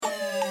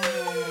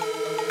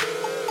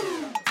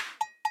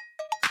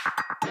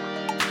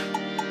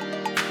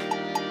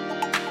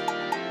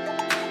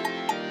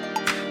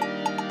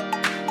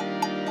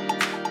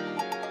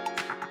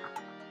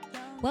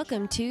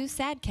Welcome to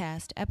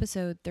Sadcast,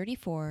 episode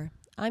 34.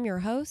 I'm your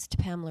host,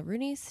 Pamela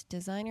Rooney's,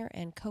 designer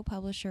and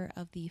co-publisher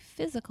of the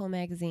physical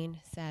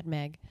magazine, Sad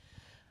Mag.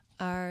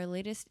 Our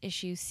latest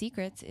issue,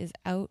 Secrets, is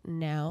out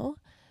now.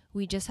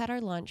 We just had our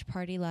launch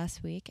party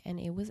last week, and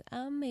it was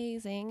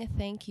amazing.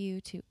 Thank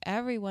you to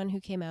everyone who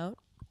came out.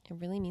 It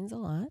really means a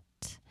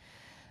lot.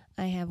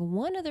 I have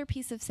one other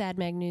piece of Sad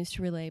Mag news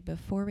to relay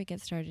before we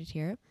get started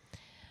here.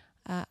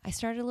 I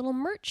started a little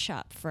merch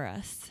shop for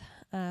us.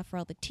 For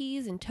all the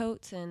tees and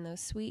totes and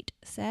those sweet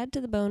Sad to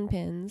the Bone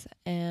pins.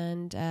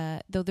 And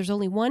though there's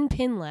only one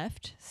pin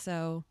left,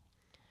 so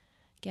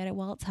get it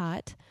while it's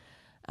hot.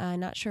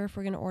 Not sure if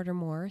we're going to order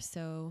more,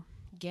 so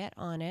get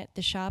on it.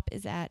 The shop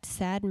is at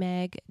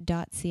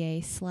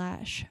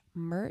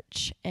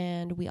sadmag.ca/merch.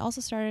 And we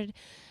also started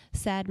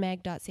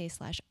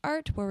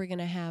sadmag.ca/art, where we're going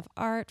to have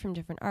art from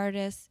different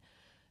artists.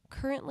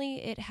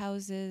 Currently, it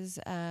houses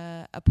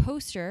a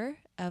poster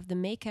of the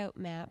makeout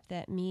map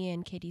that me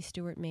and Katie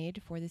Stewart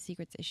made for the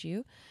Secrets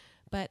issue,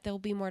 but there'll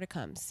be more to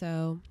come,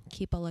 so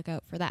keep a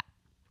lookout for that.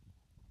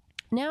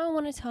 Now I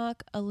want to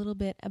talk a little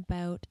bit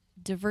about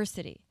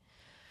diversity.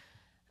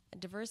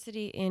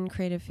 Diversity in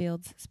creative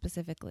fields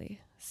specifically.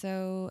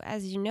 So,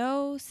 as you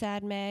know,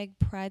 Sad Mag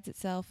prides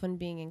itself on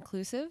being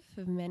inclusive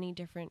of many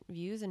different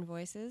views and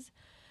voices.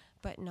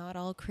 But not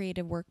all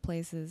creative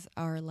workplaces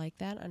are like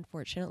that,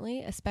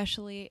 unfortunately,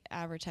 especially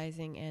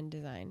advertising and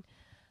design.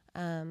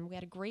 We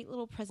had a great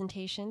little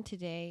presentation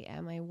today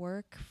at my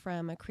work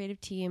from a creative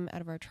team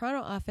out of our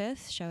Toronto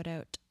office, shout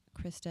out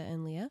Krista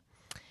and Leah,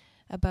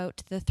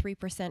 about the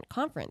 3%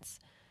 conference.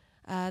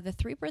 The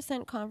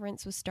 3%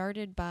 conference was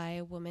started by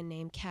a woman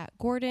named Kat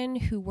Gordon,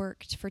 who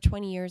worked for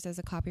 20 years as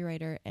a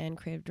copywriter and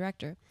creative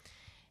director.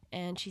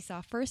 And she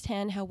saw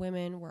firsthand how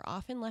women were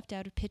often left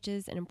out of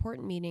pitches and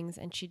important meetings,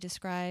 and she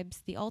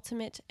describes the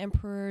ultimate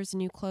Emperor's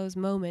New Clothes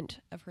moment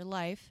of her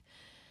life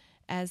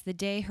as the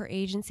day her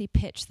agency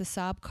pitched the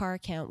Saab car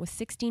account with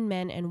 16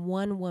 men and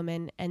 1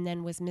 woman, and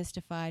then was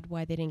mystified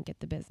why they didn't get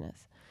the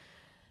business.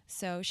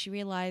 So she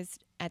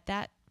realized at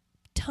that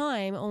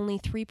time only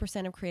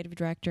 3% of creative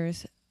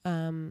directors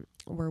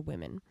were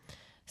women.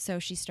 So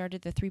she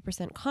started the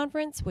 3%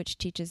 conference, which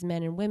teaches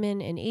men and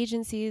women in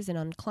agencies and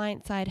on the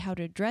client side how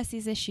to address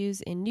these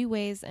issues in new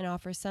ways and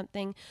offers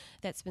something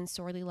that's been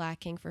sorely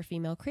lacking for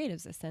female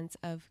creatives, a sense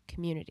of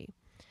community.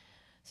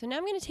 So now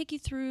I'm going to take you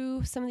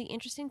through some of the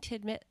interesting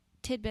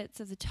tidbits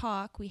of the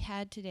talk we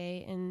had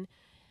today. And,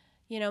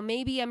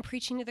 maybe I'm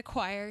preaching to the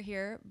choir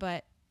here,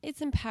 but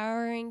it's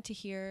empowering to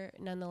hear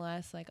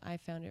nonetheless. I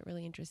found it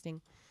really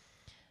interesting.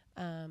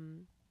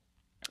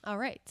 All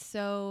right,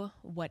 so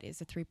what is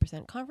a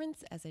 3%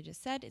 conference? As I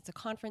just said, it's a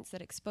conference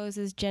that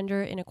exposes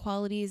gender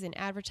inequalities in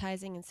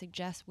advertising and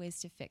suggests ways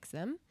to fix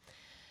them.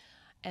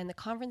 And the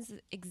conference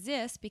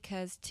exists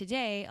because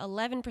today,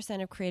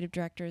 11% of creative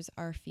directors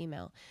are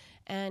female.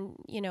 And,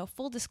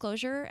 full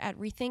disclosure, at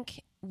Rethink,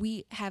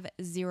 we have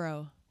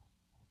 0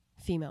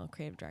 female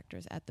creative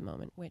directors at the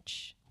moment,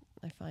 which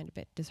I find a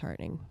bit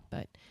disheartening.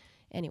 But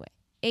anyway,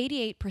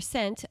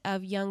 88%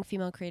 of young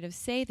female creatives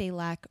say they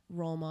lack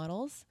role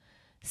models.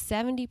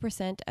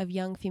 70% of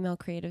young female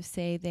creatives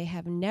say they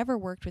have never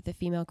worked with a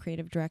female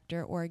creative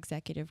director or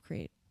executive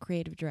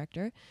creative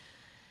director.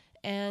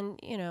 And,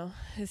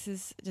 this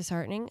is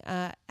disheartening.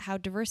 How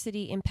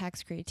diversity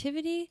impacts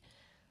creativity.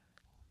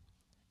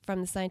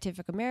 From the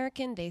Scientific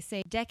American, they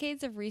say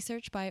decades of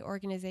research by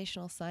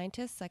organizational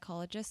scientists,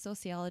 psychologists,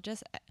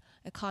 sociologists,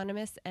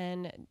 economists,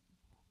 and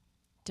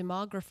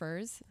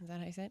demographers, is that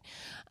how you say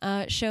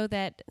it, show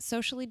that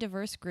socially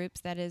diverse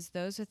groups, that is,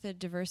 those with a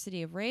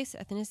diversity of race,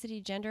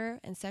 ethnicity, gender,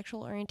 and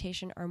sexual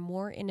orientation, are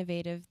more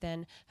innovative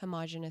than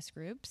homogenous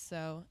groups.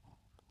 So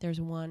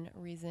there's one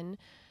reason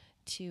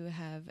to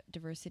have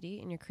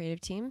diversity in your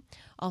creative team.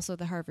 Also,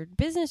 the Harvard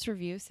Business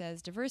Review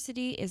says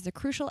diversity is the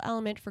crucial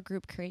element for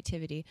group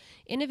creativity.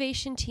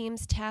 Innovation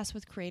teams tasked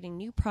with creating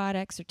new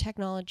products or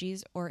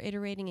technologies or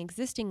iterating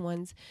existing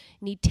ones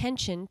need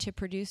tension to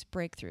produce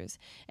breakthroughs.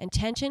 And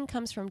tension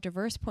comes from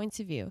diverse points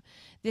of view.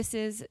 This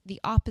is the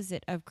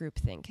opposite of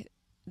groupthink,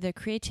 the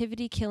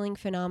creativity-killing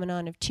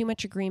phenomenon of too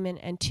much agreement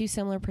and too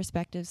similar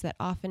perspectives that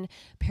often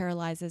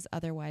paralyzes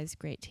otherwise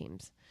great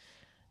teams.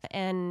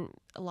 And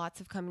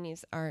lots of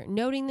companies are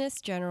noting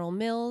this. General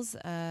Mills,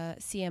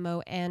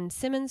 CMO Ann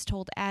Simmons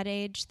told Ad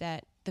Age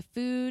that the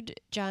food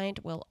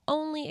giant will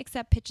only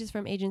accept pitches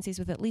from agencies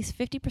with at least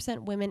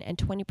 50% women and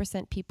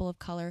 20% people of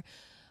color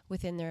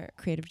within their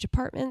creative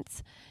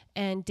departments.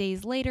 And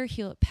days later,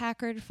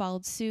 Hewlett-Packard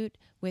followed suit,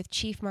 with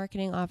Chief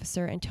Marketing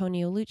Officer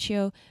Antonio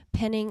Lucio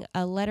penning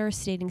a letter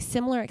stating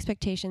similar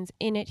expectations.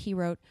 In it, he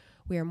wrote,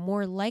 "We are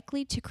more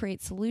likely to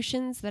create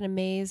solutions that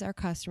amaze our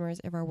customers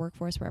if our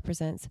workforce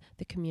represents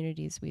the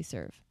communities we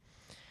serve."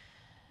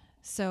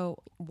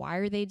 So why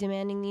are they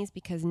demanding these?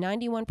 Because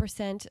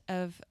 91%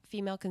 of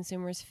female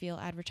consumers feel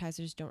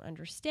advertisers don't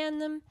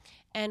understand them,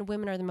 and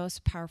women are the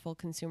most powerful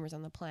consumers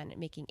on the planet,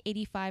 making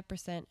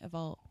 85% of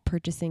all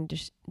purchasing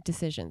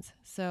decisions.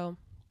 So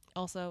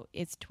also,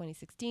 it's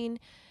 2016,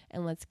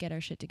 and let's get our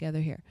shit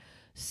together here.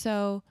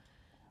 So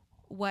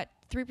what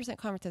 3%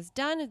 Conference has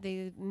done,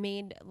 they've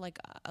made like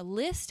a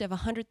list of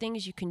 100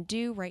 things you can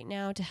do right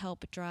now to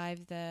help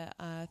drive the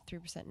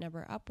 3%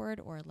 number upward,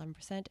 or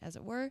 11% as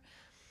it were.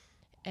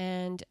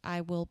 And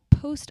I will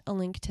post a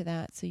link to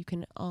that so you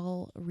can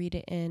all read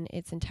it in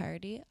its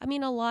entirety. I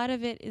mean, a lot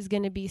of it is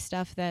going to be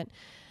stuff that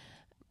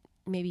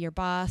maybe your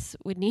boss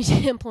would need to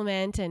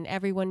implement and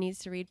everyone needs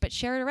to read, but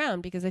share it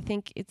around because I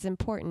think it's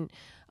important.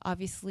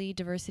 Obviously,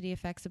 diversity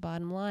affects the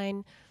bottom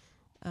line.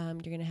 You're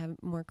going to have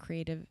more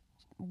creative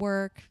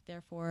work,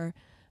 therefore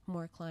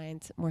more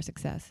clients, more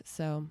success.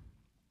 So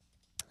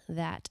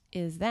that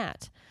is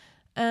that.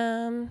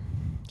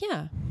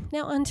 Yeah.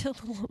 Now on to a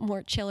little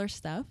more chiller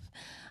stuff.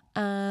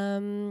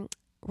 We're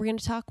going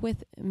to talk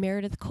with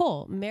Meredith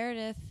Cole.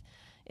 Meredith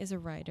is a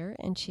writer,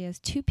 and she has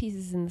 2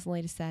 pieces in this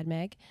latest Sad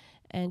Mag,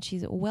 and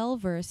she's well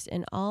versed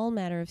in all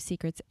matter of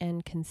secrets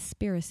and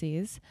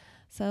conspiracies.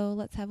 So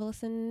let's have a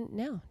listen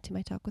now to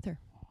my talk with her.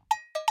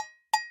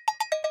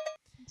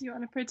 Do you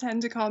want to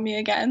pretend to call me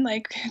again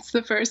like it's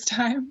the first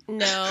time?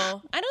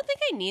 No, I don't think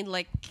I need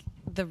like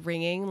the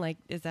ringing. Like,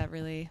 is that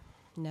really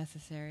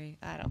necessary?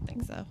 I don't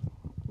think so.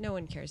 No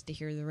one cares to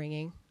hear the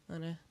ringing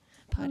on a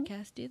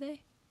podcast, do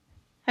they?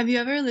 Have you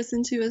ever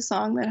listened to a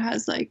song that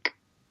has like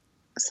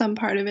some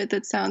part of it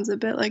that sounds a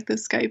bit like the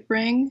Skype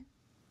ring?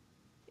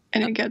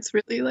 And it gets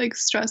really like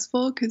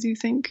stressful because you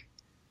think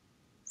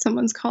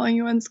someone's calling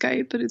you on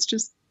Skype, but it's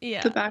just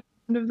the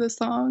background of the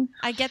song.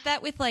 I get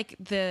that with like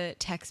the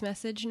text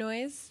message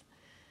noise.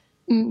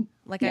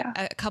 Like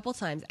a couple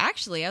times.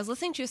 Actually, I was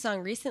listening to a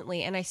song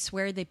recently and I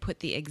swear they put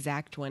the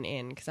exact one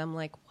in because I'm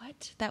like,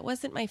 what? That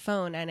wasn't my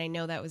phone, and I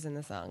know that was in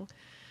the song.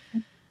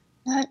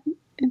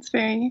 It's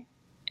very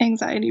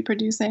anxiety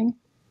producing.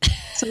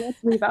 So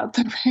let's leave out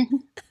the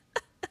ring.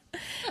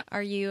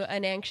 Are you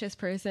an anxious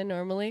person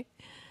normally?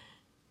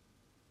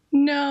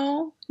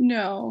 No,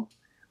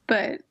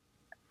 but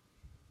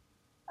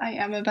I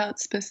am about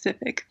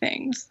specific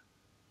things,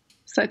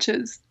 such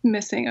as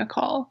missing a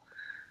call.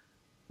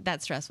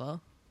 That's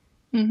stressful.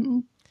 Mm-hmm.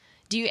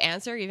 Do you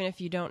answer even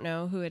if you don't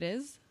know who it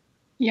is?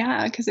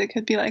 Yeah, because it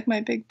could be like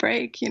my big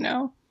break, you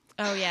know?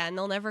 Oh, yeah, and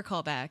they'll never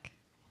call back.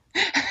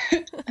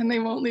 And they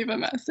won't leave a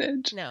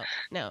message. No.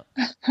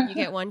 You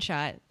get one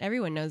shot.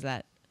 Everyone knows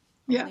that.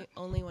 Yeah.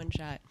 Only one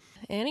shot.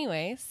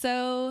 Anyway,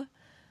 so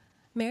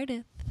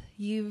Meredith,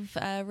 you've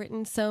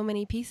written so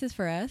many pieces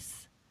for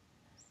us.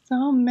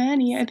 So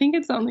many. I think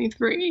it's only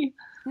 3.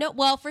 No,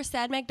 well, for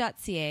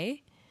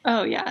sadmag.ca.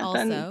 Oh, yeah.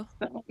 Also.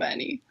 Then so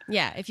many.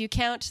 Yeah, if you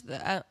count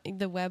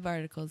the web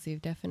articles,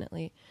 you've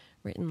definitely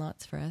written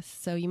lots for us.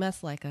 So you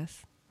must like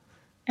us.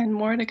 And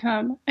more to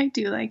come. I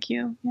do like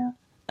you, yeah.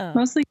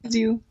 Mostly because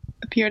you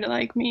appear to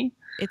like me.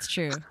 It's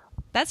true.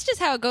 That's just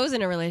how it goes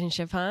in a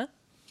relationship, huh?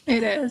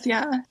 It is,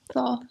 yeah. It's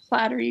all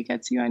flattery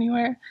gets you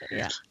anywhere.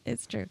 Yeah,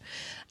 it's true.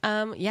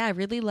 Yeah, I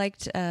really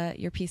liked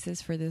your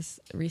pieces for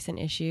this recent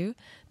issue,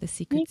 the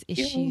Secrets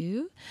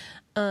issue,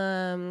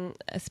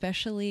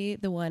 especially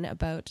the one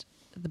about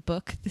the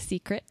book, The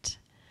Secret,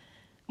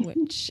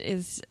 which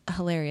is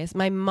hilarious.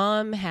 My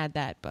mom had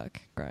that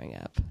book growing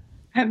up.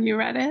 Have you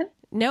read it?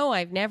 No,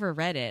 I've never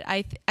read it.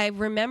 I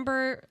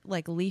remember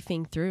like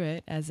leafing through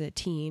it as a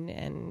teen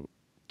and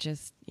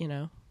just,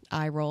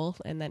 eye roll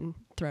and then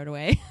throw it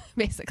away,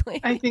 basically.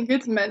 I think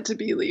it's meant to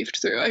be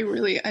leafed through.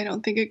 I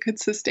don't think it could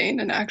sustain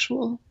an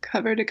actual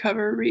cover to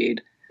cover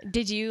read.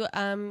 Did you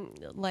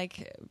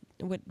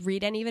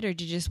read any of it, or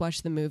did you just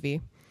watch the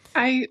movie?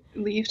 I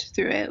leafed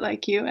through it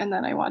like you, and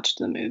then I watched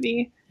the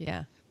movie.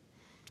 Yeah.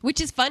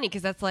 Which is funny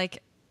because that's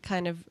like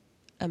kind of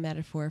a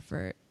metaphor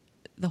for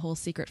the whole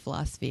secret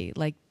philosophy,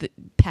 like the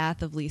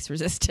path of least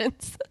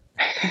resistance.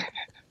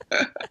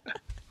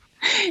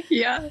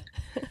 Yeah,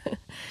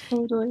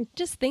 totally.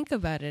 Just think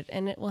about it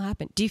and it will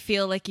happen. Do you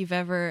feel like you've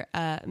ever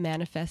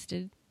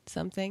manifested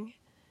something?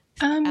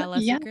 Yeah,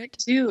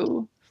 Secret?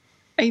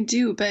 I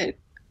do, but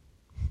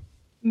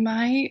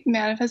my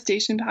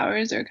manifestation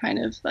powers are kind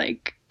of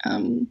like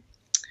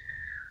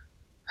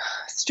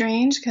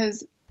strange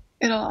because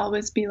it'll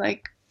always be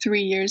like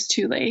 3 years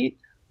too late.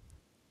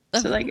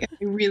 So like if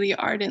I really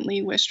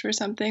ardently wished for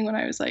something when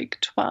I was like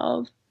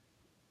 12,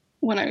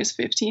 when I was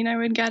 15, I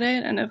would get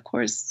it. And of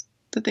course,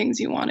 the things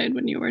you wanted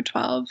when you were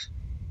 12,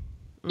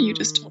 you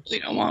just totally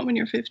don't want when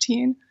you're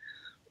 15.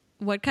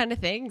 What kind of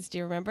things? Do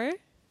you remember?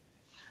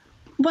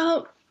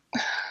 Well,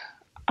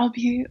 I'll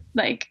be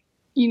like,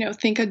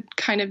 think a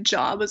kind of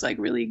job was like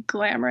really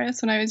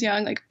glamorous when I was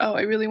young. Like, oh,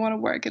 I really want to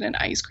work at an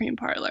ice cream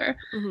parlor.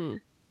 Mm-hmm.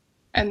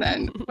 And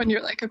then when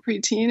you're like a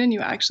preteen and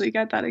you actually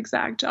get that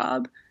exact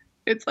job,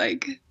 it's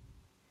like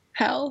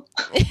hell.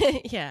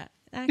 Yeah.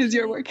 Because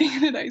you're working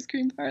in an ice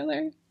cream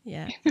parlor.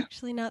 Yeah.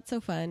 Actually not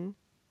so fun.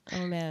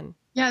 Oh, man.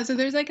 Yeah. So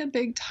there's like a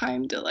big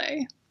time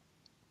delay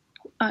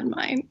on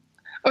mine.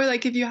 Or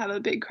like if you have a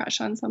big crush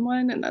on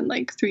someone and then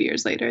like 3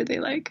 years later they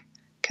like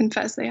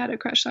confess they had a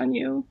crush on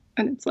you.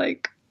 And it's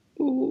like,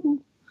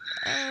 ooh.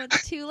 Oh,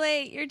 it's too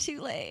late. You're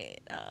too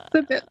late. It's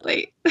a bit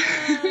late.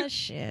 Oh,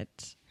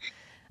 shit.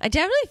 I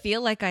definitely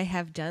feel like I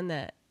have done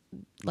that,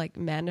 like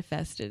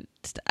manifested.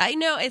 I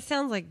know it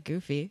sounds like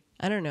goofy.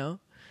 I don't know.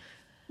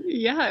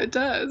 Yeah, it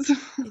does.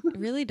 It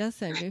really does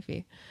sound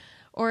goofy.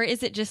 Or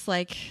is it just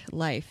like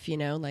life, you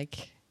know,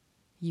 like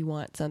you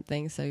want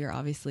something, so you're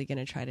obviously going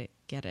to try to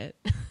get it.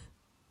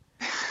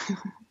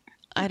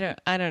 I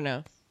don't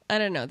know. I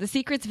don't know. The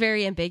Secret's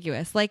very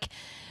ambiguous. Like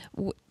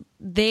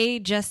they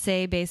just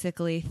say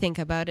basically think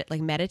about it,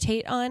 like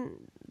meditate on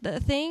the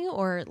thing,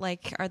 or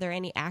like are there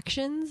any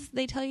actions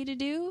they tell you to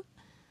do?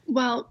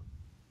 Well,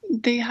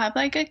 they have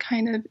like a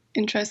kind of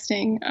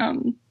interesting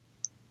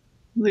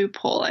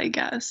loophole, I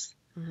guess,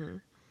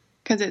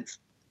 because it's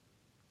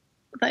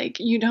like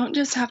you don't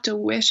just have to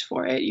wish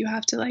for it, you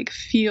have to like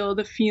feel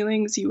the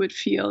feelings you would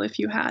feel if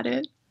you had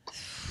it.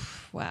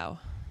 Wow.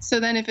 So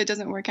then if it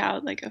doesn't work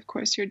out, like of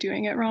course you're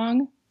doing it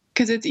wrong,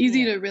 because it's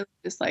easy to really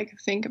just like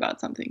think about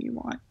something you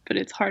want, but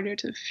it's harder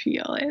to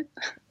feel it.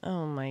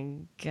 Oh my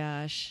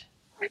gosh.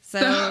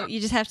 So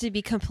you just have to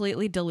be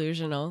completely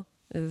delusional.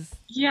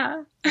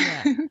 Yeah.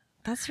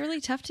 That's really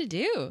tough to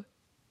do.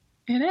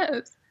 It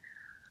is.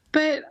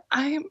 But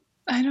I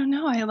don't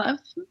know. I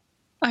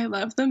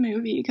love the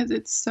movie because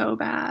it's so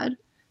bad.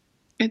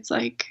 It's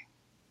like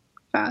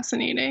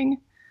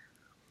fascinating.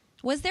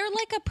 Was there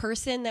like a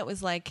person that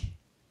was like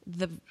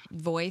the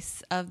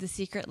voice of The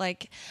Secret?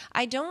 Like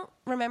I don't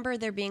remember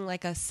there being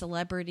like a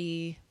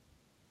celebrity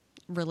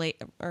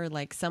or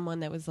like someone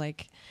that was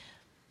like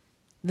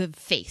the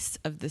face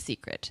of The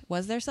Secret.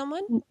 Was there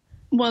someone?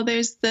 Well,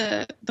 there's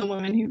the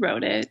woman who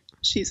wrote it.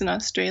 She's an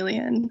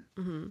Australian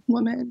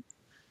woman.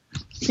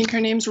 I think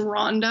her name's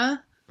Rhonda.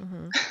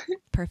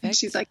 Perfect.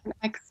 She's like an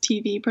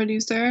ex-TV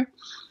producer.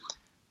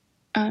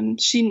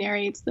 She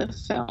narrates the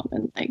film,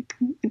 and like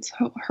it's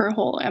her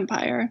whole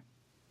empire.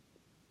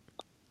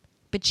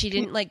 But she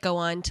didn't like go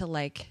on to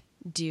like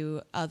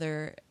do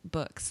other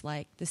books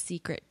like The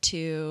Secret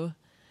 2.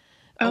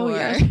 Oh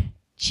yeah,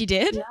 she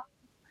did. Yeah.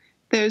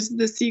 There's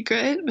The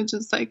Secret, which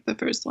is like the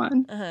first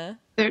one.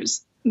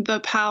 There's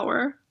The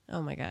Power.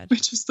 Oh my god.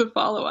 Which is the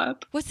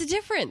follow-up. What's the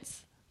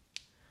difference?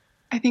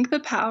 I think The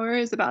Power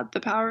is about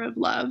the power of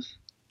love.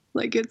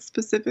 Like it's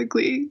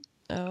specifically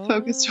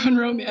focused on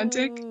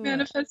romantic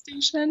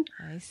manifestation.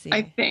 I see.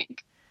 I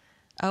think.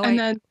 Oh, and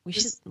then we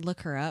should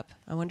look her up.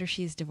 I wonder if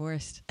she's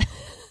divorced.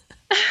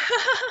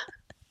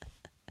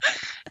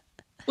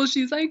 Well,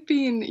 she's like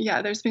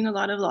there's been a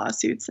lot of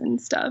lawsuits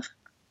and stuff.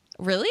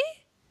 Really?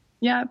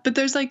 Yeah, but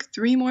there's like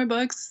 3 more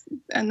books,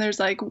 and there's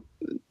like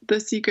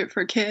The Secret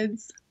for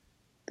Kids,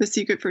 The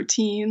Secret for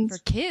Teens.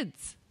 For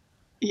kids?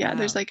 Yeah, wow.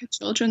 There's like a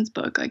children's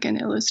book, like an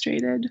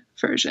illustrated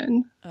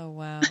version. Oh,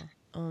 wow.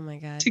 Oh, my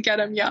God. To get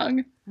them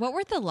young. What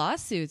were the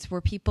lawsuits?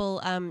 Were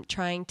people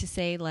trying to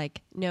say,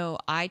 like, no,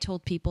 I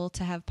told people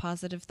to have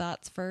positive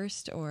thoughts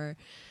first, or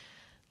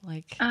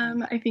like...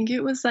 I think it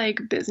was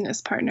like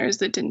business partners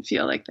that didn't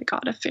feel like they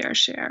got a fair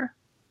share.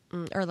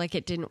 Or like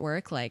it didn't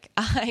work. Like,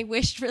 I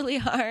wished really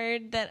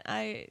hard that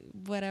I,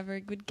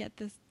 would get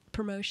this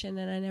promotion,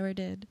 and I never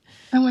did.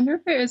 I wonder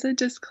if there is a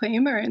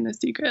disclaimer in The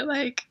Secret,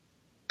 like,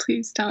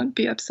 please don't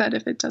be upset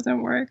if it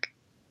doesn't work.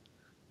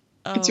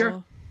 Oh. It's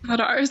your, not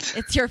ours.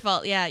 It's your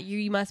fault. Yeah,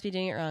 you must be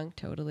doing it wrong.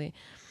 Totally.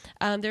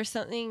 There's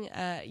something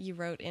you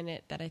wrote in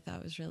it that I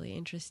thought was really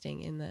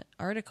interesting in the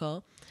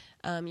article.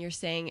 You're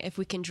saying if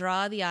we can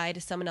draw the eye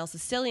to someone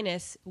else's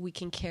silliness, we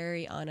can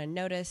carry on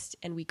unnoticed,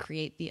 and we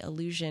create the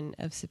illusion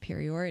of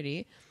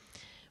superiority,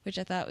 which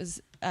I thought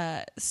was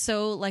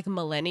so like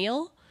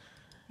millennial.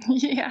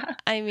 Yeah.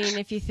 I mean,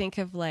 if you think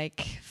of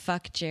like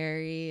Fuck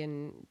Jerry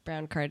and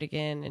Brown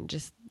Cardigan and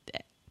just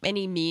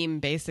any meme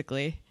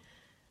basically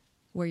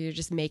where you're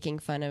just making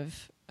fun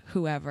of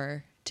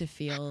whoever to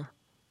feel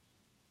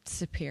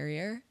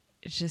superior.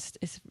 It's just,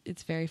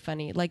 it's very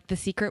funny. Like The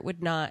Secret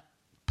would not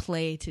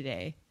play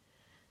today.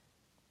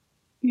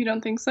 You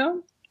don't think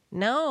so?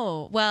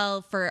 No.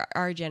 Well, for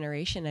our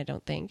generation, I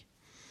don't think.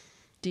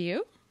 Do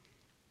you?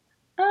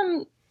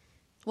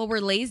 Well, we're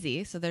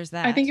lazy, so there's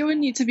that. I think it would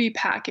need to be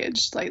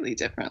packaged slightly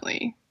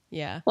differently.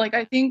 Yeah. Like,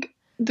 I think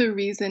the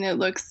reason it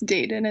looks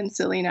dated and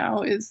silly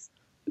now is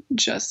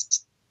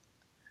just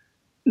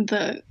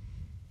the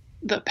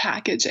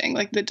packaging,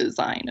 like the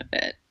design of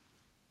it.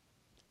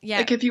 Yeah.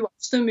 Like if you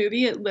watch the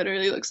movie, it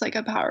literally looks like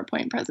a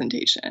PowerPoint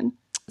presentation.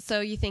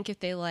 So you think if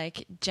they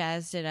like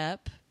jazzed it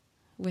up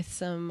with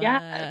some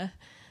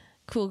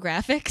cool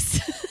graphics?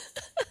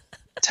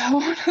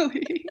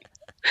 Totally.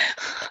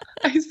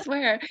 I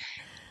swear.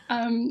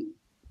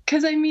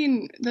 Because I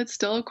mean, that's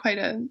still quite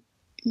a,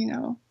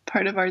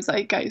 part of our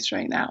zeitgeist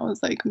right now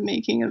is like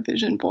making a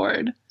vision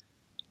board.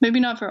 Maybe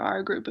not for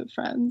our group of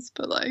friends,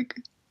 but like.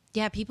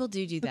 Yeah, people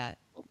do that.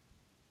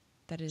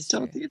 That is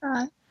still true. Do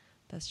that.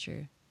 That's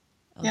true.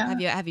 Yeah.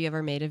 Have you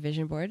ever made a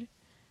vision board?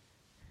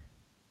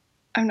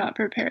 I'm not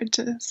prepared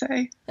to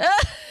say.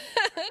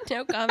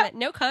 No comment.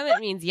 No comment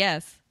means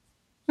yes.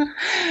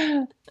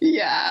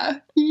 Yeah.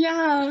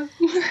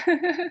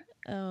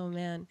 Oh,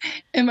 man.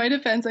 In my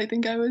defense, I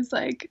think I was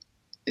like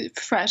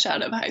fresh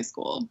out of high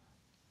school.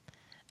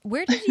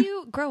 Where did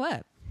you grow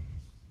up?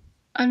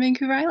 On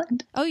Vancouver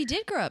Island. Oh, you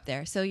did grow up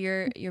there. So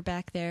you're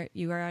back there.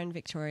 You are in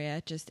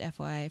Victoria. Just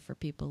FYI for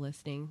people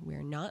listening,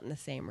 we're not in the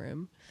same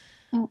room.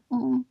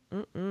 Mm-mm.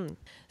 Mm-mm.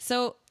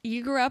 So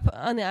you grew up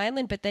on the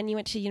island, but then you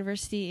went to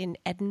university in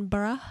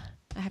Edinburgh.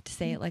 I have to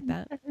say it like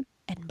that. Yeah,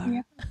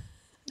 Edinburgh.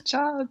 good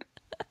job.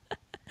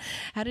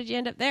 How did you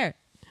end up there?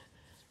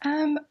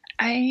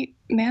 I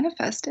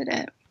manifested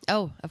it.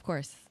 Oh, of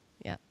course.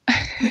 Yeah.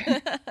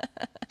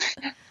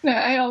 No,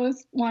 I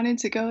always wanted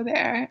to go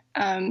there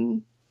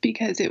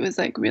because it was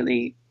like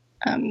really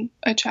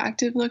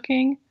attractive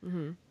looking,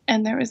 Mm-hmm.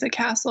 and there was a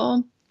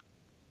castle,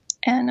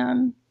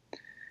 and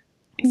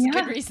Good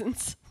yeah,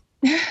 reasons.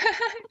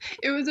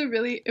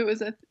 it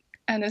was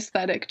an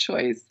aesthetic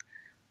choice.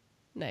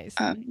 Nice.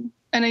 And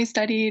I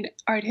studied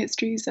art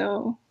history,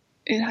 so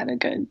it had a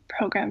good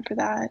program for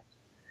that.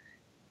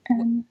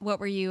 And What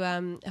were you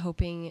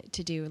hoping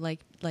to do?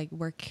 Like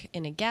work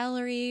in a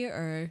gallery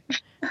or?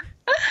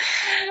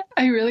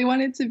 I really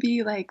wanted to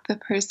be like the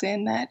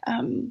person that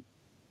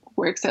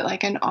works at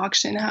like an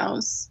auction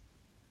house,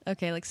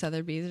 Okay, like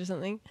Sotheby's or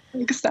something.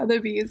 like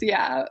Sotheby's,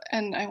 yeah.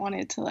 And I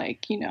wanted to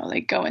like, you know,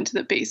 like go into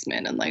the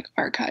basement and like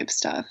archive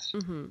stuff.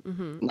 Mm-hmm,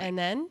 mm-hmm. And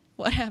then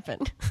what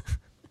happened?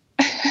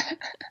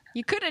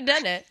 You could have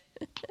done it.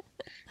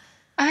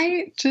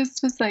 I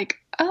just was like,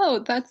 oh,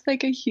 that's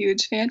like a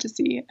huge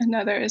fantasy,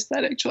 another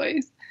aesthetic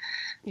choice.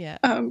 Yeah.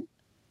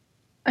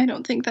 I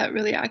don't think that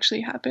really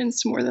actually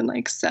happens to more than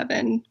like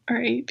 7 or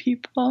 8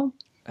 people.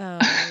 Oh,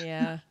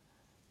 yeah.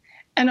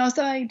 And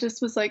also, I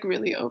just was like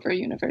really over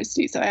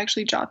university. So I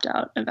actually dropped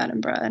out of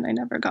Edinburgh and I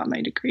never got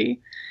my degree.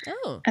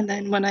 Oh. And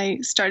then when I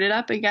started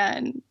up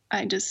again,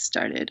 I just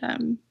started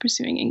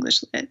pursuing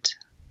English Lit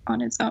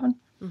on its own.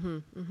 Mm-hmm,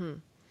 mm-hmm.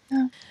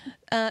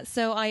 Yeah.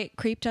 So I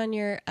creeped on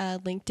your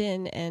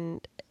LinkedIn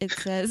and it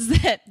says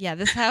that, yeah,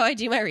 this is how I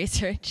do my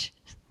research.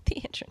 The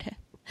internet.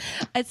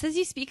 It says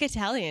you speak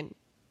Italian.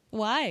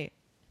 Why?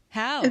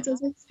 How? It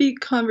says I speak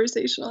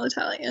conversational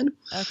Italian.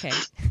 Okay.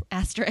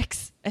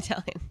 Asterisk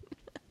Italian.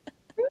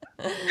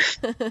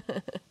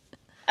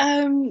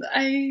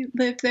 I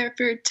lived there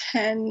for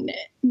 10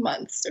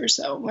 months or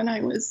so when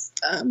I was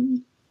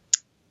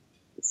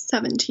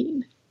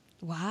 17.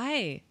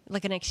 Why?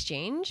 Like an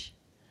exchange?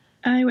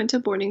 I went to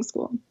boarding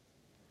school.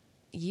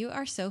 You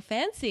are so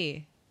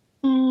fancy.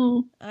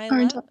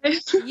 Aren't I?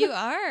 You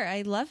are.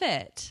 I love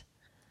it.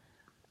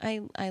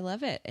 I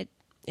love it.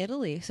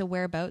 Italy. So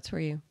whereabouts were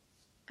you?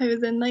 I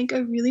was in like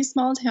a really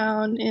small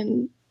town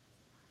in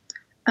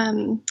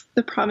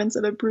the province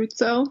of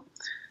Abruzzo,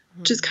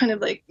 which is kind of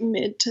like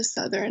mid to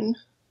southern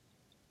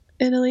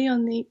Italy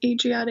on the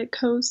Adriatic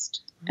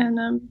coast.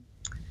 And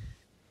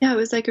yeah, it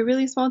was like a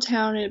really small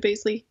town, and it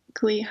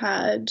basically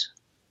had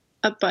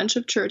a bunch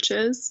of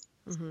churches,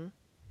 Mm-hmm.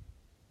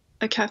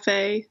 a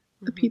cafe,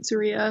 a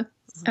pizzeria,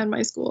 and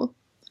my school.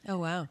 Oh,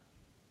 wow.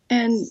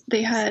 And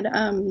they had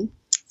a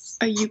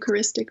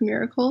Eucharistic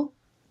miracle.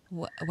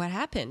 What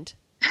happened?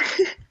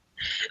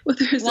 Well,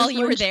 there's While this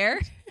you were one-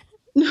 there?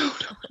 No.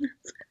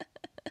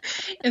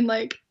 And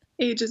like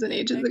ages and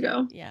ages Okay,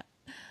 ago. yeah.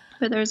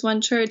 But there's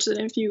one church that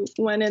if you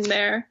went in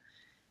there,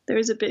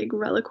 there's a big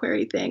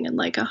reliquary thing and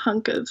like a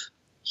hunk of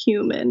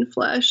human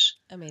flesh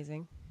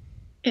Amazing.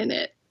 in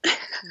it.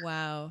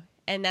 Wow.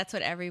 And that's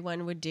what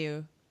everyone would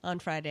do on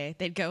Friday.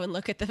 They'd go and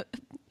look at the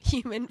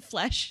human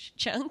flesh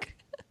chunk.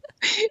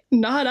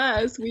 Not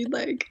us.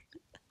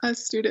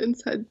 Us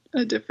students had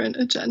a different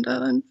agenda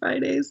on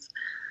Fridays.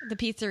 The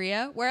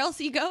pizzeria? Where else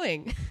are you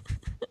going?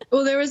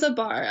 Well, there was a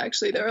bar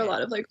actually. There were Okay. a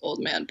lot of like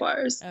old man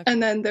bars, Okay.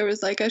 and then there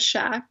was like a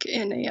shack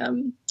in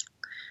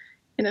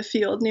a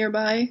field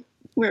nearby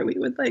where we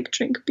would like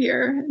drink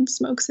beer and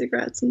smoke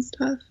cigarettes and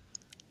stuff.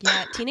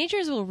 Yeah,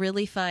 teenagers will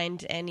really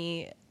find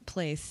any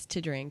place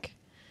to drink.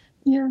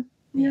 Yeah.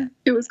 Yeah.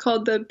 It was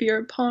called the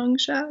Beer Pong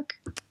Shack.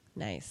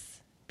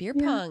 Nice. Beer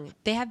Yeah. pong.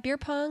 They have beer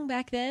pong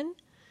back then?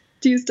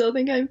 Do you still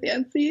think I'm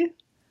fancy?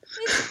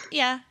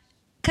 Yeah,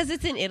 because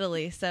it's in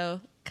Italy, so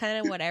kind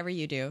of whatever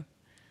you do.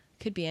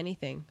 Could be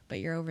anything, but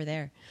you're over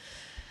there.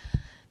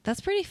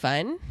 That's pretty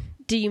fun.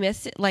 Do you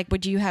miss it? Like,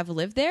 would you have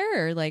lived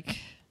there, or like,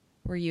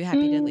 were you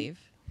happy to leave?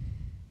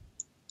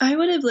 I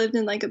would have lived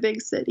in like a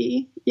big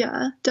city.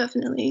 Yeah,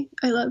 definitely.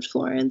 I loved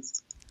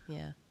Florence.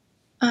 Yeah,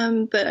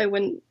 But I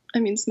wouldn't. I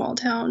mean, small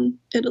town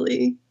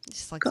Italy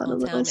just like got a small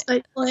little town.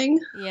 stifling.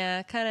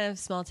 Yeah, kind of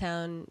small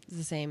town is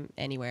the same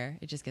anywhere.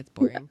 It just gets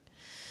boring.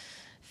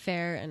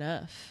 Fair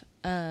enough.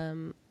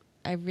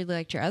 I really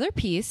liked your other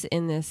piece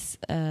in this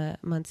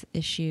month's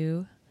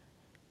issue,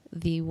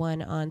 the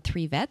one on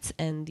 3 vets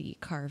and the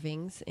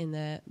carvings in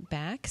the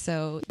back.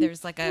 So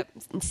there's like a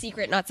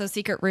secret, not so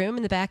secret room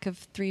in the back of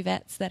 3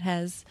 vets that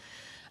has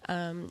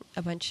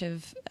a bunch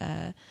of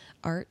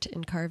art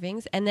and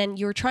carvings. And then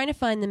you were trying to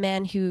find the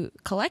man who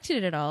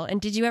collected it all.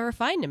 And did you ever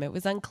find him? It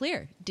was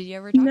unclear. Did you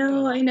ever talk to No,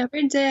 him? I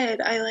never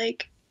did. I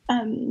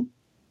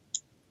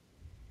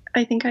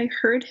think I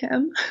heard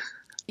him.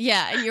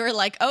 Yeah, and you were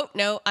like, oh,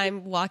 no,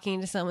 I'm walking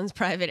into someone's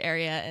private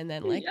area, and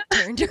then like Yeah.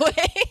 turned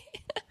away.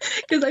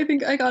 Because I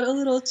think I got a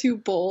little too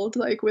bold,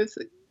 like with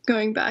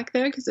going back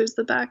there, because there's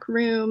the back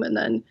room and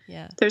then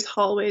Yeah. there's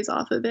hallways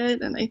off of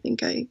it. And I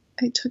think I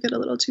took it a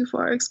little too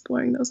far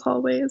exploring those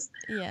hallways.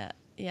 Yeah.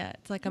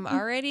 It's like I'm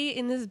already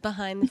in this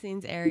behind the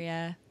scenes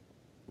area.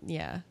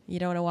 Yeah, you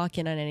don't want to walk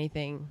in on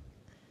anything.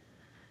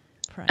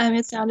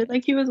 It sounded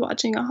like he was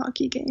watching a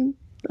hockey game.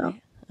 So,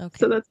 Okay.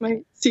 So that's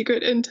my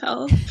secret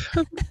intel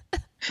from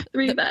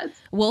Three Vets.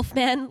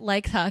 Wolfman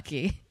likes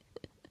hockey.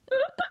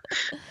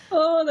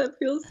 Oh, that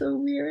feels so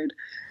weird.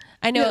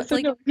 I know. Yeah, It's so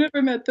like, no, I've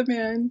never met the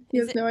man. He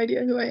has no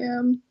idea who I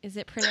am. Is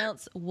it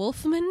pronounced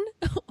Wolfman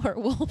or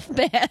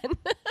Wolfman?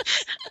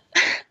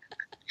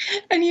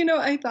 And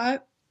I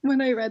thought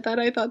when I read that,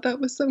 I thought that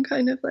was some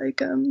kind of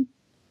like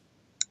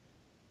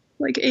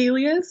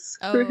alias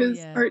for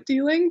his art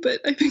dealing, but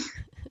I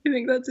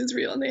think that's his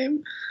real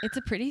name. It's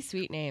a pretty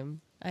sweet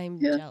name. I'm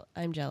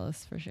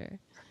jealous for sure.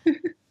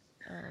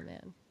 Oh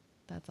man,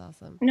 that's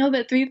awesome. No,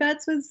 but Three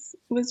Vets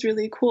was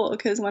really cool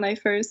because when I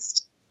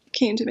first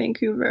came to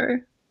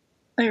Vancouver,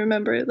 I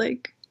remember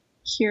like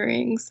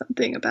hearing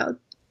something about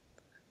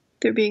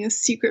there being a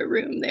secret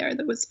room there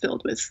that was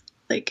filled with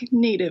like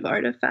native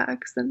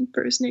artifacts and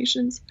First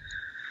Nations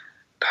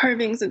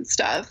carvings and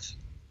stuff.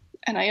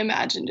 And I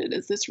imagined it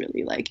as this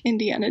really like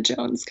Indiana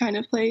Jones kind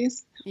of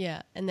place.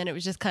 Yeah. And then it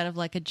was just kind of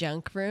like a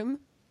junk room,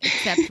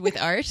 except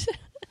with art.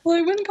 Well,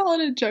 I wouldn't call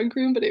it a junk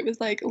room, but it was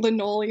like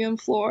linoleum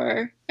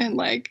floor and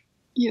like,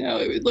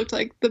 it looked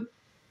like the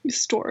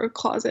store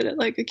closet at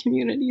like a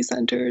community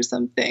center or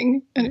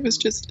something. And it was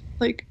just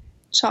like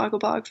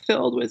chock-a-block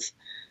filled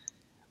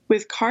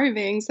with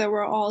carvings that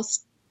were all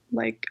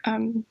like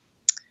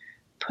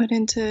put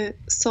into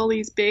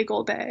Sully's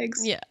bagel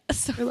bags. Yeah,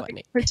 so funny.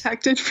 Like,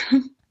 protected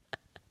from.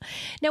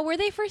 Now, were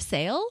they for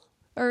sale,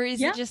 or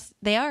is it just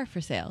they are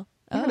for sale?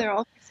 Yeah, they're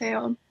all for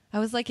sale. I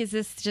was like, is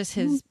this just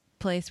his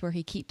place where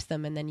he keeps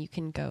them, and then you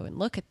can go and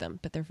look at them,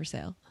 but they're for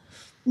sale?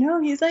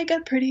 No, he's like a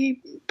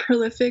pretty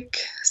prolific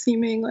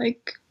seeming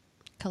like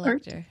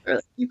collector.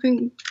 You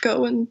can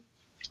go and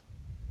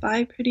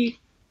buy pretty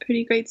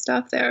great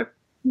stuff there.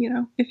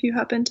 If you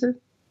happen to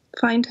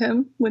find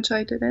him, which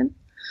I didn't.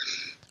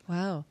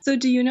 Wow. So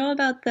do you know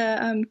about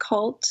the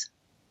cult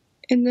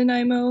in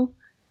Nanaimo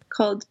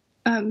called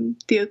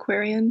the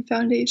Aquarian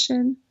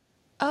Foundation?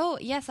 Oh,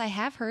 yes, I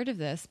have heard of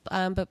this,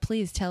 but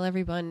please tell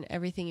everyone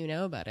everything you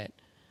know about it.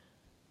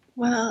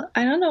 Well,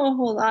 I don't know a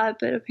whole lot,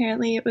 but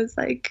apparently it was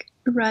like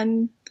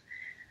run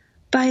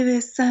by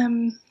this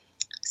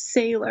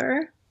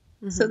sailor.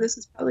 Mm-hmm. So this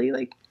is probably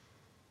like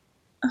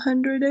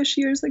 100-ish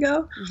years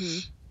ago.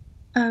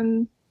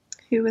 Mm-hmm.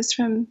 Who was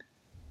from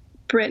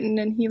Britain,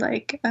 and he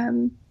like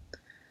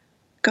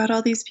got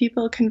all these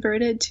people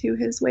converted to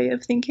his way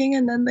of thinking,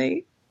 and then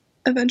they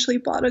eventually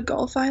bought a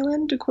Gulf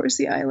island, De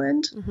Courcey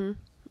Island,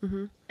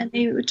 and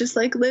they would just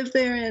like live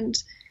there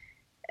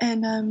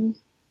and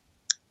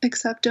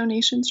accept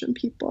donations from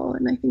people.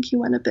 And I think he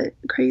went a bit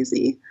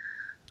crazy.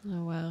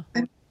 Oh wow!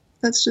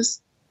 That's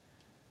just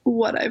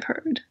what I've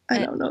heard. I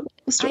don't know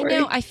the story. I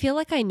know. I feel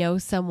like I know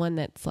someone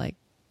that's like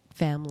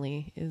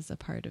family is a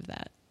part of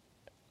that,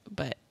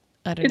 but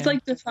I don't know. It's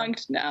like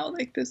defunct now,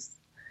 like this.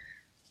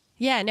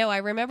 Yeah, no, I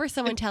remember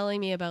someone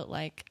telling me about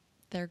like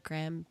their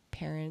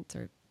grandparents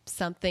or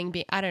something.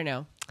 I don't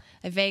know.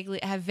 I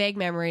have vague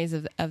memories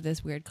of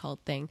this weird cult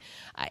thing.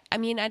 I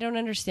mean, I don't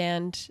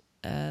understand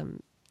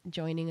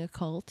joining a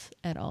cult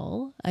at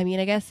all. I mean,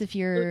 I guess if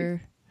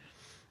you're,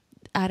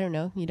 I don't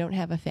know, you don't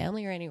have a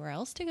family or anywhere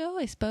else to go,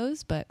 I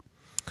suppose, but.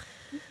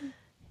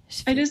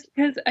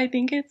 Because I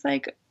think it's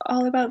like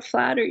all about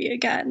flattery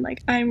again.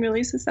 Like I'm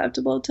really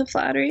susceptible to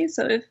flattery.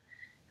 So if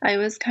I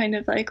was kind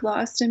of like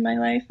lost in my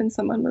life and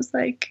someone was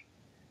like,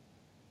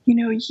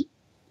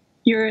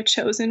 you're a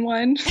chosen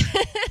one,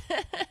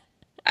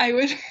 I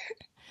would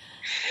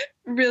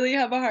really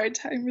have a hard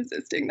time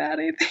resisting that,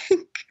 I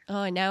think. Oh,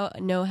 I now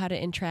know how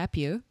to entrap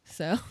you.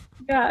 So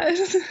yeah.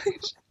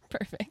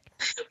 Perfect.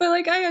 But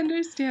like, I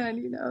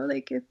understand,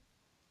 like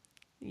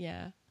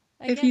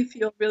if you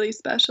feel really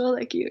special,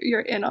 like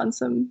you're in on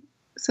some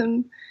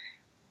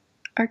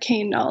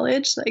arcane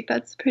knowledge, like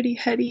that's a pretty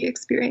heady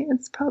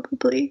experience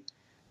probably.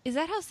 Is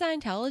that how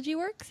Scientology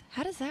works?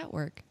 How does that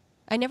work?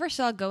 I never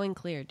saw Going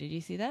Clear. Did you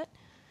see that?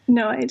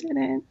 No, I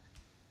didn't.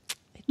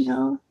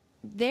 No.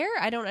 There,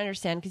 I don't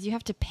understand because you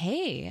have to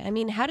pay. I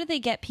mean, how do they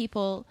get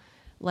people,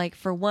 like,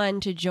 for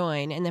one, to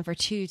join and then for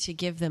two, to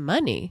give them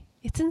money?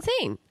 It's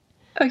insane.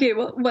 Okay,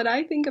 well, what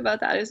I think about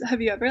that is,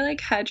 have you ever,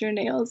 like, had your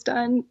nails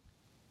done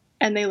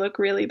and they look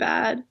really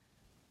bad,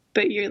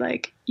 but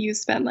you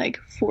spent like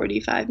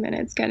 45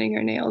 minutes getting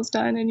your nails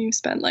done and you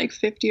spent like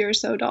 $50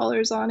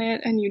 or so on it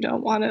and you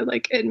don't want to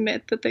like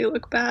admit that they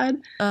look bad?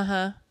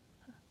 Uh-huh.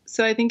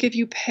 So I think if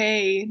you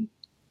pay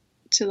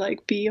to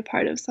like be a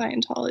part of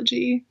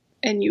Scientology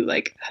and you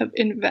like have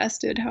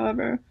invested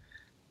however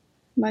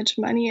much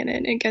money in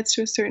it, it gets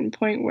to a certain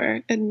point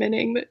where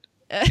admitting that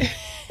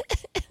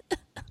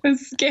a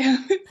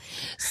scam.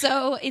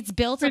 So it's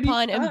built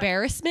upon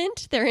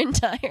embarrassment, their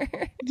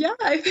entire. Yeah,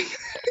 I think.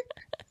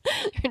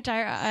 Their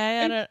entire.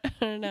 I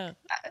don't know.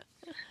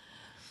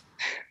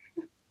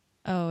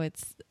 Oh,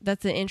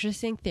 that's an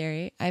interesting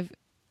theory. I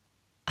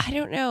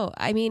don't know.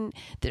 I mean,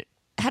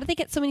 how do they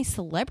get so many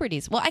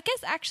celebrities? Well, I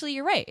guess actually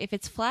you're right. If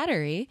it's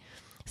flattery,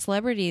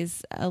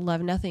 celebrities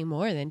love nothing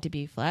more than to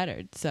be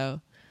flattered.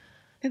 So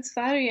It's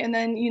flattery. And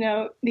then, you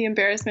know, the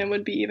embarrassment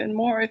would be even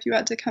more if you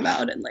had to come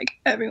out and like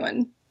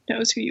everyone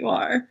knows who you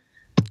are.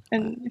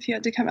 And if you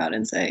had to come out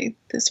and say,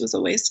 this was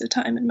a waste of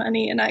time and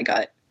money and I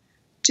got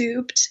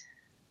duped.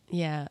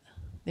 Yeah.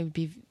 It would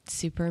be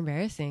super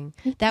embarrassing.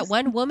 That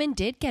one woman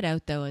did get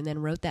out though and then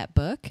wrote that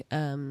book.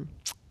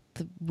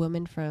 The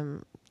woman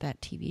from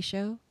that TV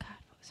show. God,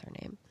 what was her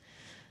name?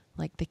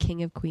 Like the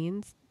King of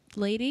Queens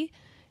lady.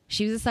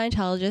 She was a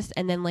Scientologist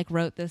and then like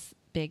wrote this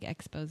big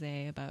expose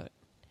about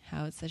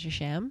how it's such a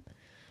sham.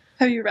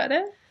 Have you read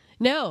it?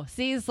 No.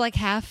 See, it's like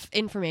half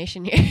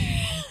information here.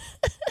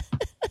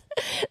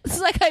 It's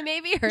like I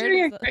maybe heard.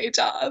 You're doing a great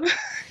job.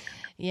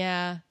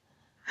 Yeah.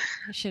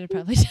 I should have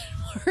probably done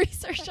more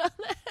research on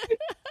that.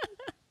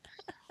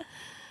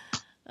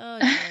 Oh,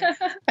 dear.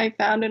 I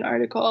found an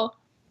article.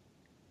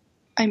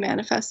 I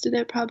manifested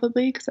it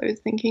probably because I was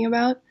thinking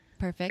about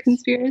Perfect.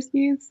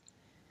 conspiracies.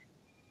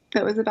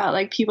 That was about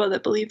like people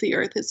that believe the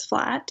earth is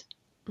flat.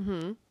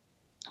 Mm-hmm.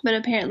 But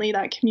apparently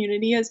that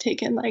community has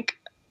taken like,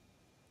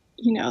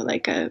 you know,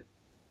 like a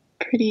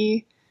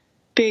pretty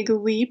big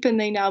leap, and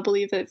they now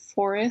believe that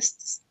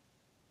forests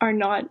are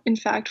not in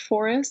fact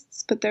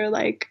forests, but they're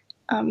like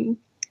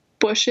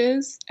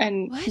bushes,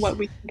 and what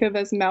we think of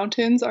as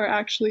mountains are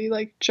actually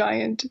like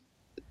giant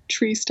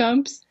tree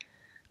stumps.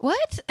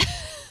 What?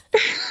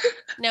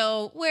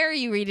 No, where are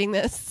you reading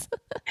this?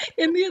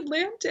 In the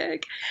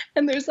Atlantic.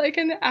 And there's like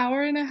an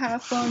hour and a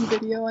half long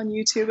video on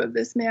YouTube of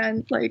this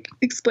man like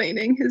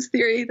explaining his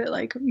theory that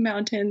like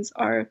mountains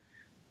are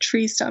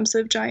tree stumps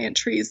of giant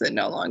trees that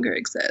no longer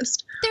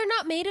exist. They're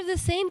not made of the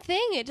same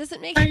thing. It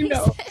doesn't make any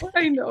sense.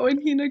 I know, and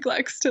he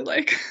neglects to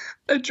like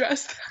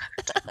address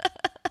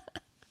that.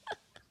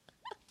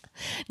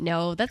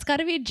 No, that's got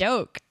to be a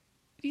joke.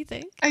 What do you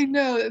think? I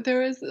know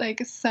there was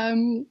like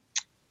some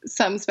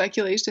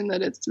speculation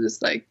that it's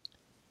just like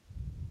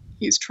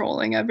he's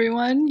trolling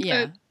everyone.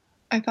 Yeah. But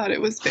I thought it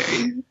was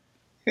very,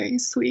 very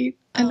sweet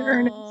and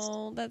earnest.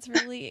 Oh, that's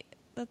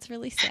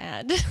really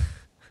sad.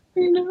 I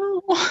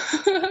know.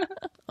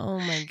 Oh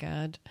my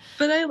God.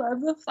 But I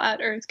love the flat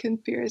earth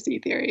conspiracy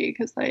theory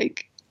because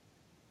like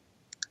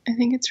I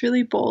think it's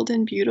really bold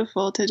and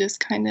beautiful to just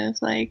kind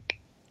of like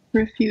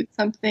refute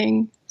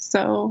something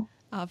so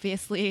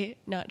obviously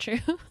not true.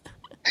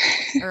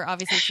 Or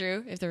obviously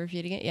true if they're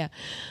refuting it. Yeah.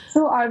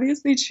 So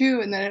obviously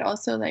true. And then it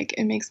also like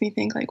it makes me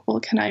think like, well,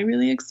 can I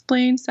really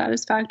explain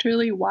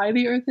satisfactorily why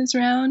the earth is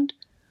round?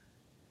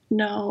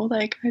 No,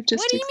 like I've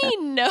just What do you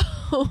mean no?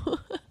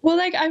 Well,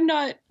 like I'm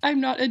not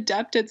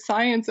adept at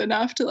science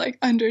enough to like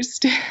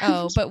understand.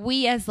 Oh, but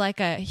we as like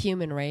a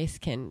human race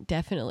can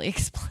definitely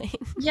explain.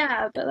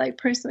 Yeah, but like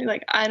personally,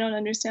 like I don't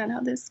understand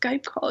how this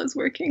Skype call is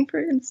working, for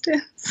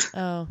instance.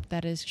 Oh,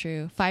 that is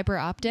true. Fiber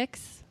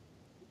optics?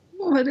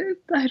 I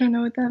don't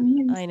know what that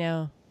means. I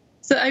know.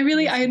 So I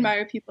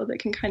admire people that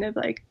can kind of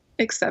like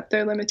accept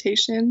their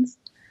limitations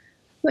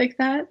like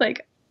that.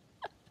 Like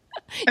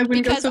I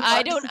wouldn't because go so far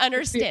I don't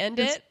understand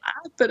it.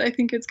 But I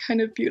think it's kind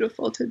of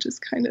beautiful to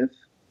just kind of,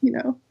 you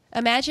know.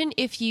 Imagine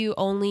if you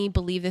only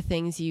believe the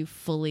things you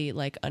fully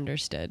like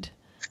understood.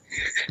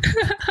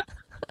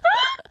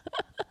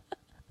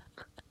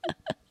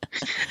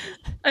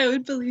 I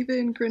would believe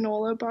in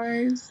granola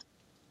bars.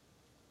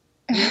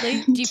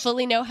 Really? Do you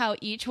fully know how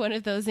each one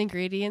of those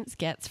ingredients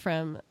gets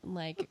from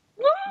like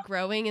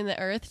growing in the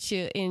earth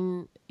to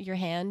in your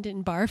hand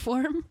in bar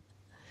form?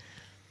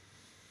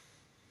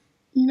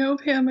 You know,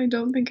 Pam, I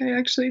don't think I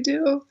actually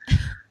do.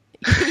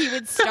 You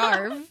would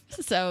starve,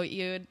 so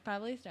you would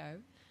probably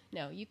starve.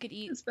 No, you could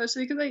eat.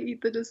 Especially because I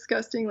eat the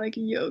disgusting like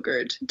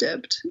yogurt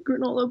dipped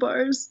granola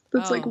bars.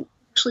 That's like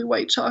actually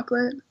white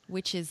chocolate.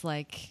 Which is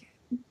like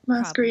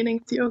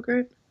masquerading as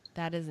yogurt.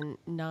 That is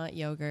not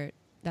yogurt.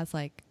 That's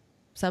like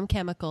some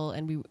chemical,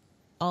 and we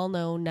all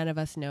know none of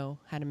us know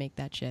how to make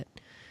that shit.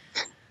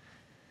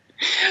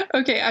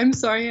 Okay, I'm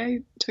sorry I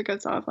took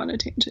us off on a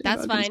tangent.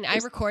 That's fine. I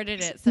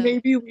recorded it. So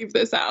maybe leave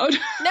this out.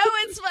 No,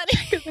 it's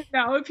funny. Because it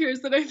now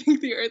appears that I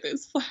think the earth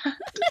is flat.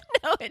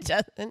 No, it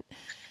doesn't.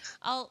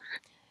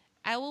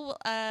 I will,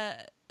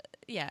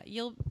 yeah,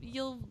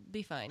 you'll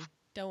be fine.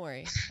 Don't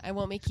worry. I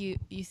won't make you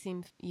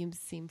seem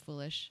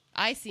foolish.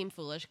 I seem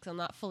foolish because I'm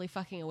not fully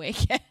fucking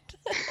awake yet.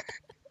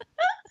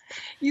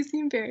 You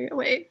seem very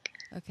awake.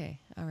 Okay,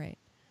 all right.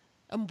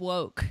 I'm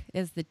woke,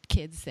 as the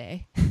kids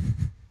say.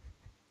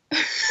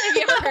 Have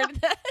you ever heard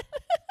of that?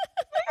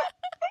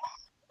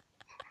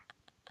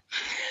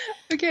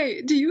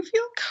 Okay, do you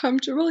feel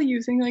comfortable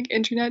using like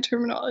internet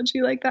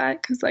terminology like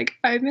that? Because like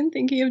I've been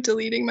thinking of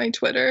deleting my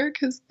Twitter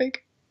because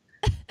like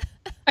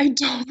I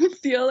don't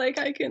feel like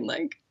I can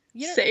like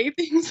say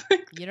things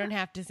like that. You don't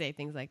have to say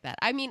things like that.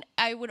 I mean,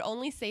 I would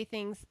only say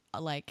things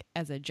like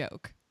as a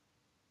joke,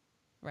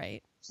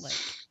 right? Like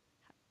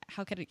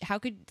how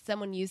could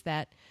someone use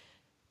that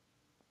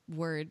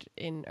word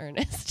in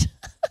earnest?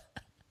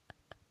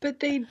 But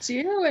they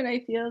do, and I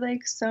feel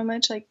like so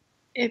much like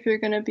if you're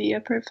going to be a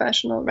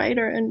professional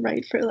writer and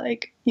write for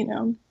like, you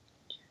know,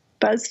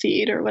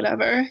 BuzzFeed or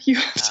whatever, you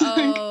have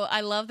to I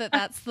love that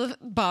that's the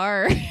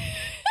bar.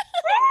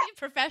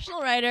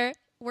 Professional writer,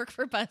 work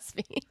for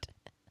BuzzFeed.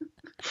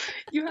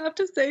 You have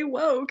to say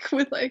woke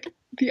with like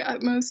the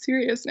utmost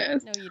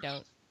seriousness. No, you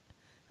don't.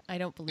 I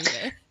don't believe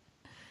it.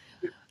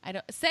 I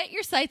don't set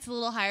your sights a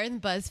little higher than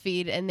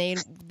BuzzFeed, and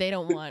they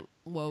don't want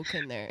woke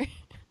in there.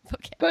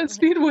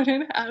 BuzzFeed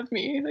wouldn't have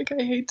me. Like,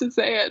 I hate to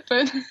say it,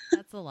 but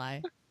that's a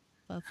lie.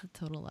 That's a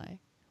total lie.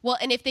 Well,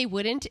 and if they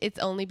wouldn't, it's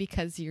only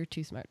because you're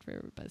too smart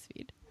for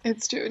BuzzFeed.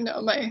 It's true.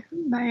 No,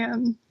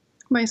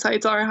 my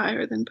sights are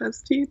higher than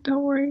BuzzFeed.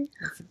 Don't worry.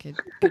 That's a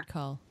good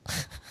call.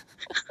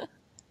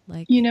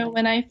 Like, you know,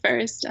 when I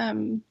first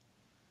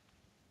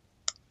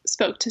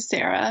spoke to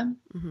Sarah,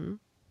 mm-hmm.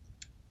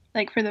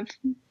 like for the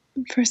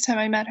first time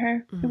I met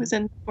her, mm-hmm. it was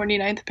in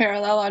 49th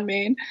parallel on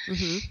Main.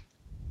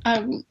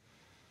 Mm-hmm.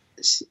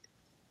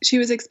 She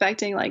was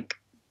expecting like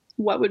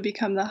what would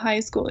become the high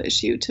school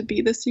issue to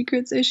be the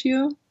secrets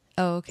issue.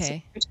 Oh, okay. So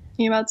we were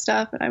talking about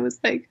stuff, and I was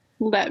like,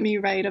 let me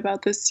write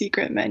about the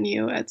secret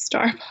menu at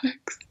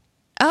Starbucks.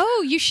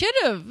 Oh, you should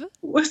have.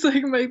 Was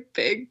like my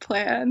big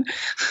plan.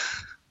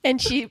 And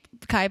she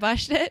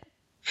kiboshed it?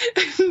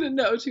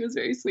 No, she was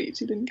very sweet.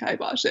 She didn't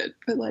kibosh it.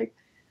 But like,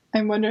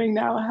 I'm wondering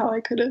now how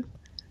I could have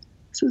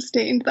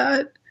sustained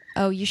that.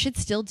 Oh, you should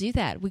still do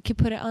that. We could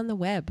put it on the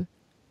web.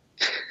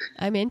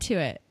 I'm into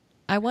it.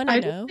 I want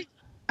to know.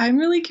 I'm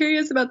really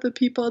curious about the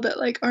people that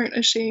like aren't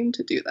ashamed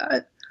to do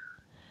that.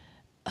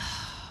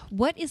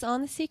 What is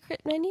on the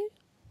secret menu?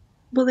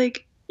 Well,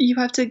 like, you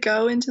have to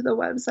go into the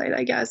website,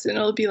 I guess, and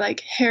it'll be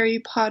like Harry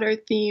Potter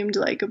themed,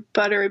 like a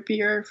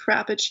butterbeer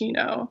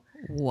frappuccino.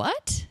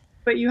 What?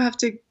 But you have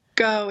to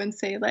go and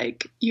say,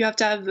 like, you have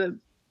to have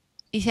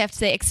you have to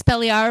say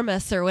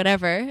Expelliarmus or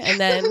whatever, and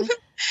then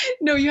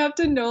no, you have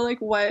to know like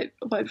what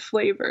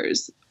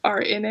flavors are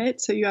in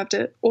it. So you have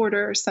to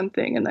order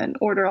something and then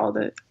order all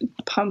the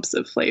pumps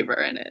of flavor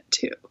in it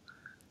too.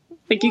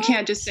 Like, you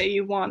can't just say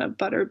you want a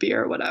butter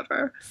beer or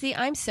whatever. See,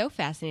 I'm so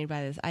fascinated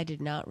by this. I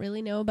did not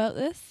really know about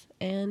this,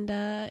 and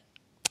I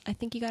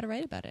think you got to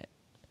write about it.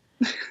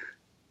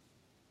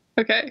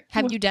 Okay.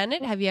 Have you done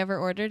it? Have you ever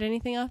ordered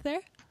anything off there?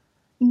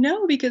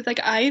 No, because like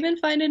I even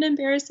find it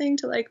embarrassing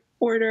to like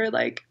order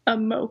like a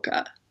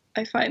mocha.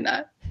 I find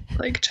that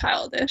like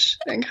childish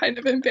and kind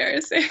of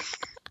embarrassing.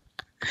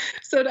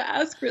 So to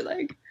ask for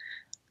like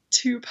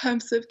 2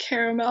 pumps of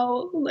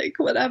caramel, like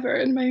whatever,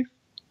 in my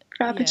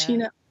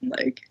frappuccino,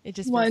 like it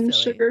just 1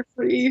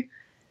 sugar-free,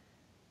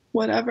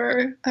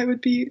 whatever, I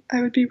would be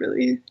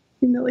really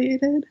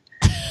humiliated.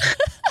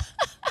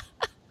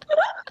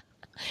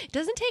 It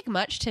doesn't take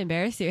much to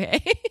embarrass you, eh?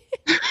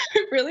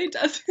 It really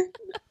doesn't.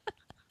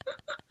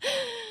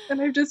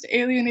 And I've just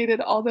alienated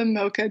all the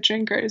mocha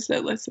drinkers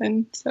that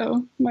listen,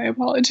 so my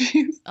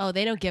apologies. Oh,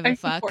 they don't give a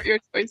fuck. I support your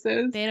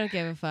choices. They don't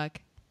give a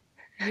fuck.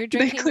 You're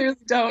drinking. They clearly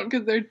don't,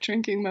 because they're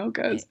drinking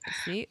mochas.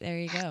 See, there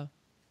you go.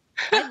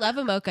 I love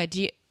a mocha.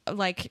 Do you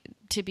like,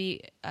 to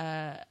be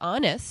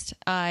honest?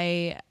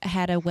 I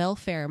had a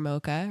welfare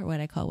mocha, or what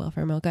I call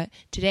welfare mocha,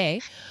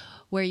 today,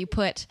 where you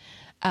put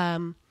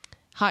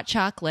hot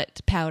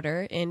chocolate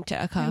powder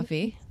into a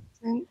coffee.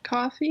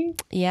 Coffee?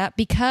 Yeah,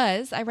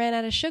 because I ran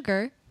out of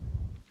sugar.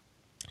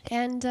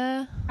 And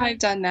I've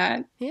done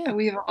that. Yeah,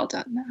 we've all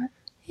done that.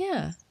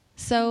 Yeah.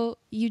 So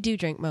you do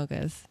drink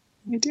mochas?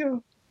 I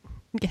do.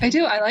 Yeah. I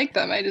do. I like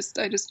them. I just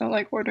don't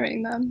like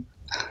ordering them.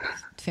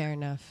 Fair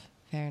enough.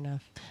 Fair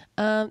enough.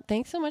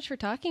 Thanks so much for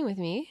talking with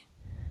me.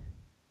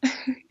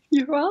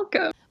 You're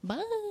welcome.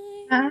 Bye.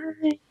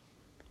 Bye.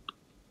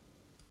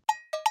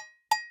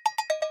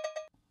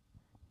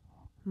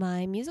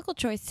 My musical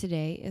choice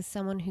today is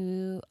someone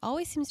who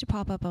always seems to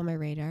pop up on my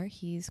radar.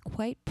 He's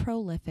quite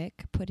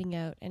prolific, putting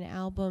out an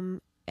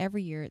album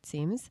every year, it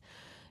seems.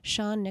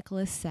 Sean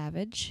Nicholas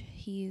Savage.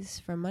 He's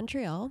from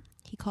Montreal.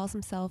 He calls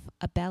himself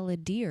a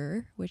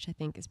balladeer, which I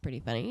think is pretty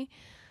funny.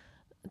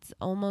 It's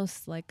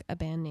almost like a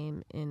band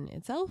name in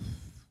itself,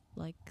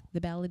 like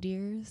the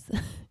Balladeers.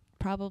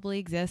 Probably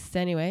exists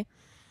anyway.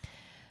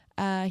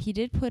 He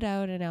did put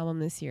out an album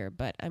this year,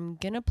 but I'm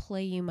going to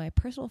play you my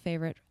personal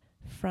favorite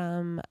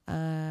from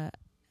an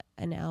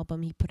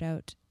album he put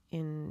out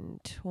in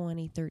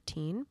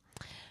 2013.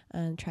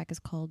 The track is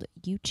called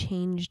You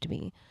Changed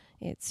Me.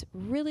 It's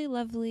really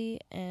lovely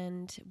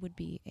and would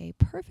be a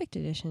perfect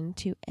addition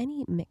to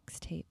any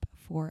mixtape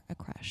for a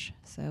crush.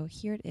 So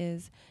here it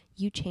is,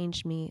 You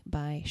Changed Me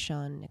by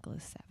Sean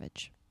Nicholas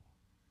Savage.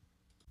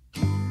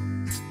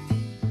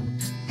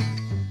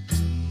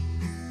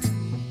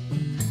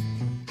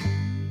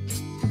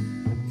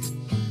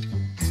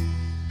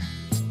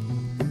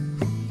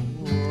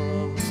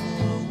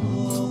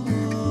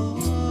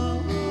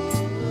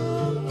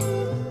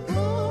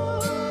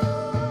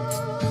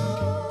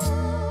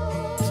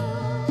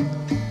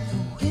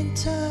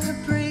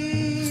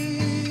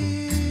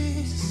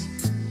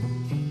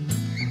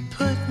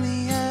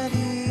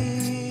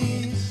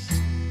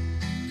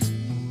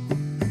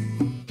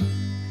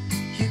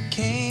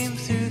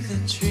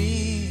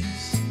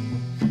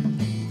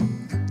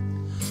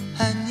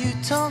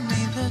 Told me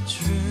the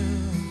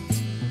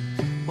truth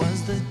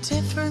was the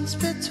difference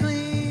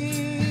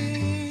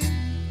between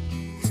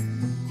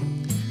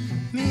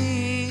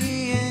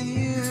me and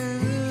you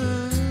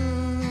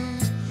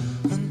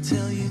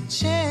until you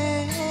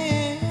changed.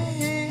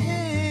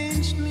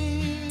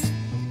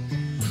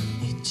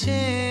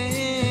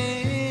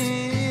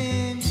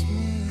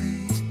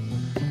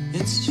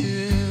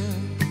 do.